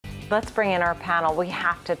Let's bring in our panel. We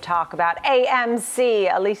have to talk about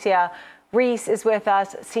AMC. Alicia Reese is with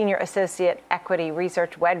us, Senior Associate Equity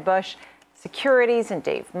Research, Wedbush Securities, and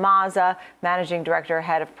Dave Mazza, Managing Director,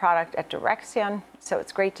 Head of Product at Direxion. So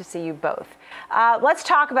it's great to see you both. Let's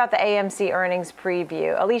talk about the AMC earnings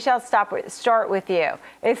preview. Alicia, I'll start with you.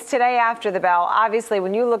 It's today after the bell. Obviously,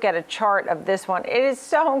 when you look at a chart of this one, it is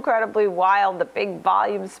so incredibly wild, the big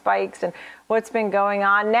volume spikes and what's been going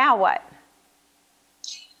on. Now what?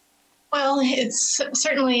 Well, it's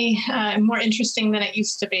certainly more interesting than it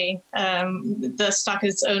used to be. The stock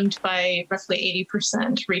is owned by roughly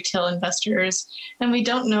 80% retail investors, and we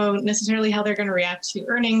don't know necessarily how they're going to react to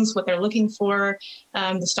earnings, what they're looking for.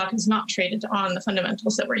 The stock is not traded on the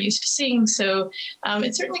fundamentals that we're used to seeing, so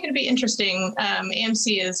it's certainly going to be interesting.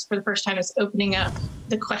 AMC is, for the first time, is opening up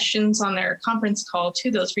the questions on their conference call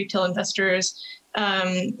to those retail investors.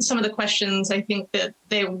 Some of the questions I think that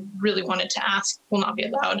they really wanted to ask will not be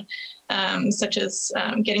allowed, such as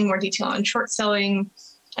getting more detail on short selling.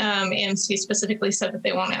 AMC specifically said that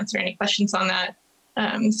they won't answer any questions on that.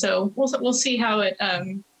 So we'll see how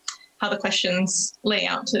the questions lay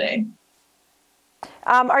out today.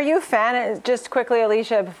 Are you a fan, just quickly,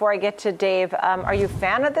 Alicia, before I get to Dave, are you a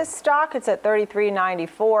fan of this stock? It's at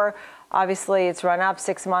 $33.94. Obviously, it's run up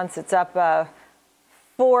 6 months. It's up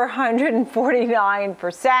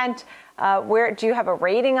 449%. Where do you have a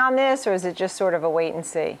rating on this, or is it just sort of a wait and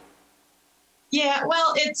see? Yeah,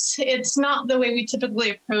 well, it's not the way we typically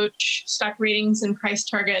approach stock ratings and price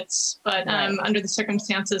targets, but right. Under the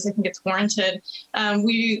circumstances, I think it's warranted.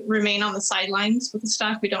 We remain on the sidelines with the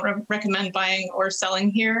stock. We don't recommend buying or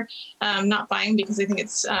selling here. Not buying because I think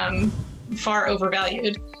it's far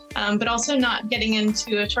overvalued, but also not getting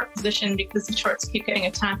into a short position because the shorts keep getting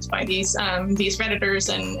attacked by these Redditors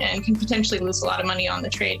and can potentially lose a lot of money on the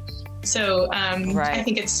trade. So right. I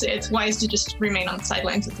think it's wise to just remain on the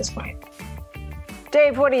sidelines at this point.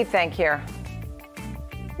 Dave, what do you think here?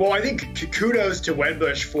 Well, I think kudos to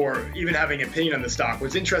Wedbush for even having an opinion on the stock.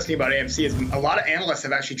 What's interesting about AMC is a lot of analysts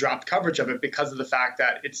have actually dropped coverage of it because of the fact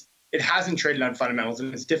that it hasn't traded on fundamentals,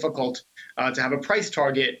 and it's difficult to have a price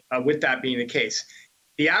target with that being the case.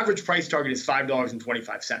 The average price target is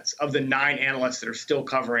 $5.25 of the 9 analysts that are still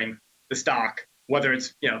covering the stock, whether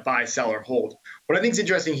it's buy, sell, or hold. What I think is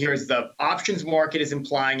interesting here is the options market is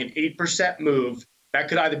implying an 8% move that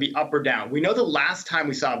could either be up or down. We know the last time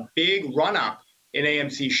we saw a big run up in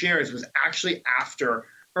AMC shares was actually after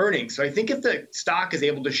earnings. So I think if the stock is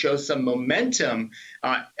able to show some momentum,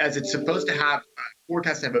 as it's supposed to have,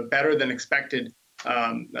 forecast to have a better than expected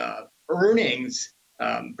earnings,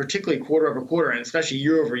 particularly quarter over quarter, and especially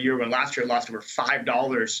year over year, when last year it lost over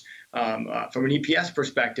 $5 from an EPS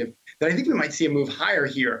perspective, then I think we might see a move higher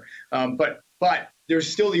here. But there's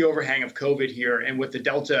still the overhang of COVID here, and with the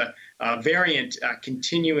Delta variant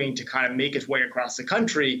continuing to kind of make its way across the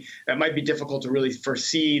country, it might be difficult to really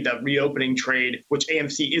foresee the reopening trade, which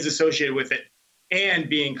AMC is associated with it, and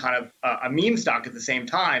being kind of a meme stock at the same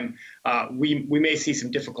time. We may see some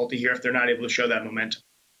difficulty here if they're not able to show that momentum.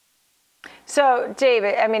 So,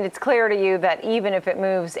 David, I mean, it's clear to you that even if it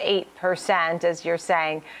moves 8%, as you're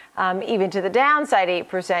saying, even to the downside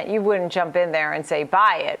 8%, you wouldn't jump in there and say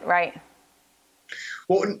buy it, right?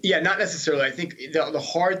 Well, yeah, not necessarily. I think the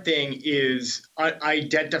hard thing is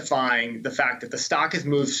identifying the fact that the stock has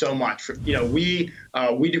moved so much. We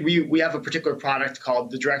have a particular product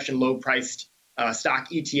called the Direxion Low Priced Stock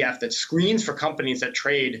ETF that screens for companies that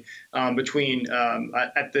trade between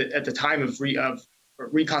at the time of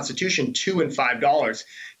reconstitution $2 and $5.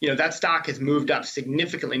 That stock has moved up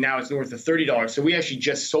significantly. Now it's north of $30. So we actually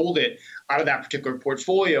just sold it out of that particular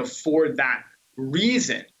portfolio for that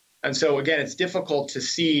reason. And so, again, it's difficult to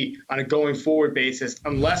see on a going forward basis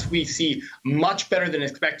unless we see much better than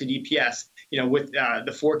expected EPS, with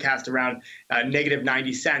the forecast around negative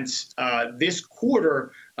 90 cents this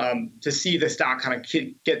quarter, to see the stock kind of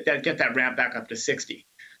get that ramp back up to 60.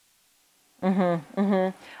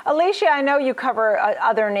 Alicia, I know you cover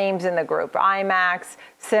other names in the group, IMAX,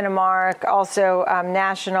 Cinemark, also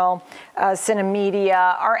National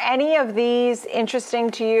Cinemedia. Are any of these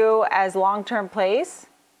interesting to you as long-term plays?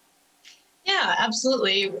 Yeah,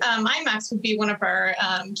 absolutely. IMAX would be one of our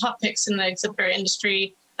top picks in the exhibitor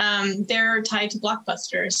industry. They're tied to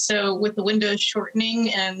blockbusters. So with the windows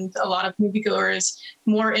shortening and a lot of moviegoers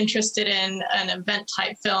more interested in an event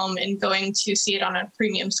type film and going to see it on a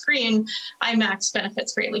premium screen, IMAX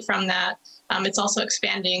benefits greatly from that. It's also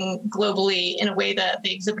expanding globally in a way that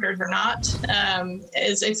the exhibitors are not,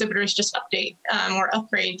 as exhibitors just update or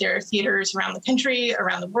upgrade their theaters around the country,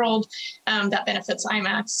 around the world. That benefits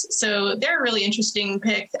IMAX. So they're a really interesting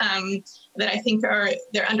pick that I think they're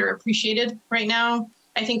underappreciated right now.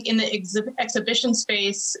 I think in the exhibition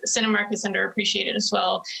space, Cinemark is underappreciated as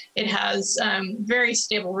well. It has very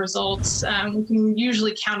stable results. We can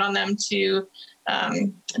usually count on them to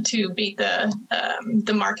beat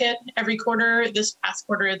the market every quarter. This past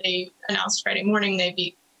quarter, they announced Friday morning they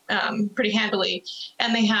beat pretty handily,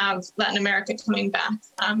 and they have Latin America coming back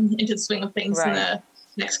into the swing of things in the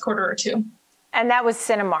next quarter or two. And that was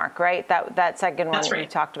Cinemark, right? That second one That's right. you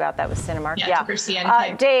talked about, that was Cinemark.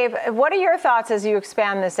 Yeah. Dave, what are your thoughts as you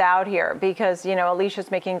expand this out here? Because,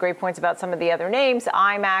 Alicia's making great points about some of the other names,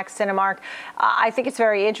 IMAX, Cinemark. I think it's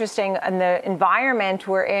very interesting in the environment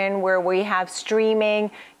we're in where we have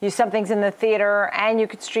streaming. Something's in the theater and you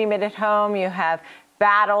could stream it at home. You have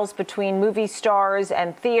battles between movie stars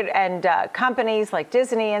and theater and companies like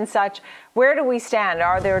Disney and such. Where do we stand?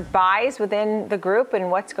 Are there buys within the group and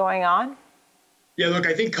what's going on? Yeah, look,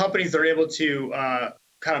 I think companies that are able to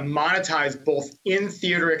kind of monetize both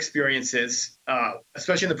in-theater experiences,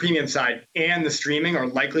 especially on the premium side, and the streaming are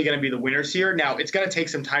likely going to be the winners here. Now, it's going to take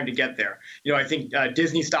some time to get there. I think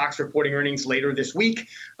Disney stock's reporting earnings later this week.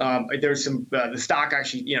 There's the stock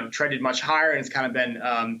actually, traded much higher, and it's kind of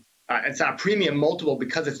been it's not a premium multiple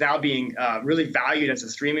because it's now being really valued as a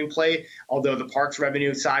streaming play, although the parks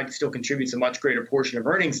revenue side still contributes a much greater portion of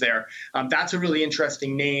earnings there. That's a really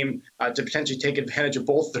interesting name to potentially take advantage of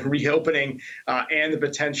both the reopening and the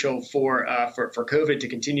potential for COVID to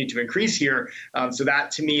continue to increase here. So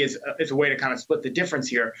that, to me, is a way to kind of split the difference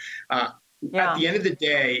here. At the end of the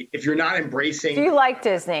day, if you're not embracing... Do you like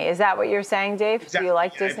Disney? Is that what you're saying, Dave? Exactly. Do you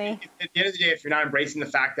like Disney? At the end of the day, if you're not embracing the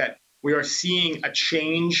fact that we are seeing a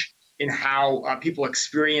change in how people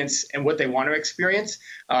experience and what they want to experience,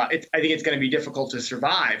 I think it's going to be difficult to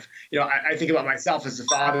survive. I think about myself as the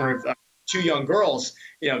father of two young girls.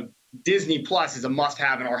 Disney Plus is a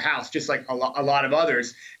must-have in our house, just like a lot of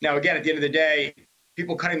others. Now, again, at the end of the day,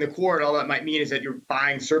 people cutting the cord, all that might mean is that you're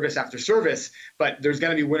buying service after service, but there's going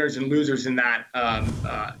to be winners and losers in that,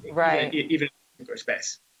 even in the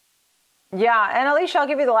space. Yeah, and Alicia, I'll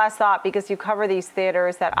give you the last thought because you cover these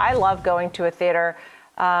theaters that I love going to a theater.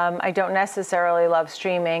 I don't necessarily love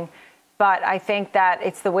streaming, but I think that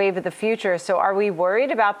it's the wave of the future. So are we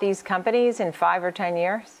worried about these companies in 5 or 10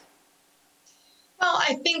 years? Well,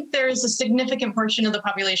 I think there's a significant portion of the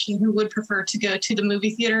population who would prefer to go to the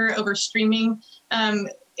movie theater over streaming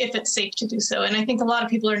if it's safe to do so. And I think a lot of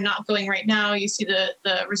people are not going right now. You see the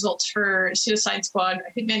results for Suicide Squad.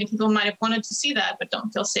 I think many people might have wanted to see that, but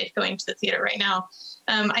don't feel safe going to the theater right now.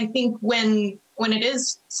 I think when it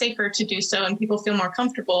is safer to do so and people feel more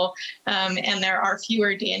comfortable, and there are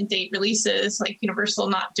fewer day and date releases, like Universal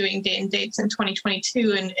not doing day and dates in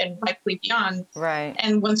 2022 and likely beyond. Right.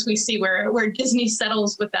 And once we see where Disney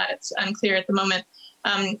settles with that, it's unclear at the moment.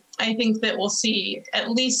 I think that we'll see at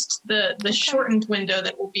least the shortened window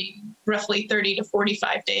that will be roughly 30 to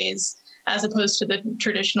 45 days as opposed to the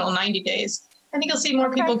traditional 90 days. I think you'll see more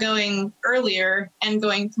people going earlier and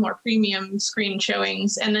going to more premium screen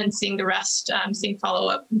showings and then seeing the rest, seeing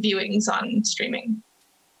follow-up viewings on streaming.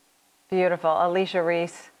 Beautiful. Alicia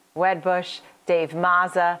Reese, Wedbush, Dave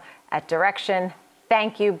Maza at Direction.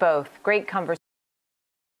 Thank you both. Great conversation.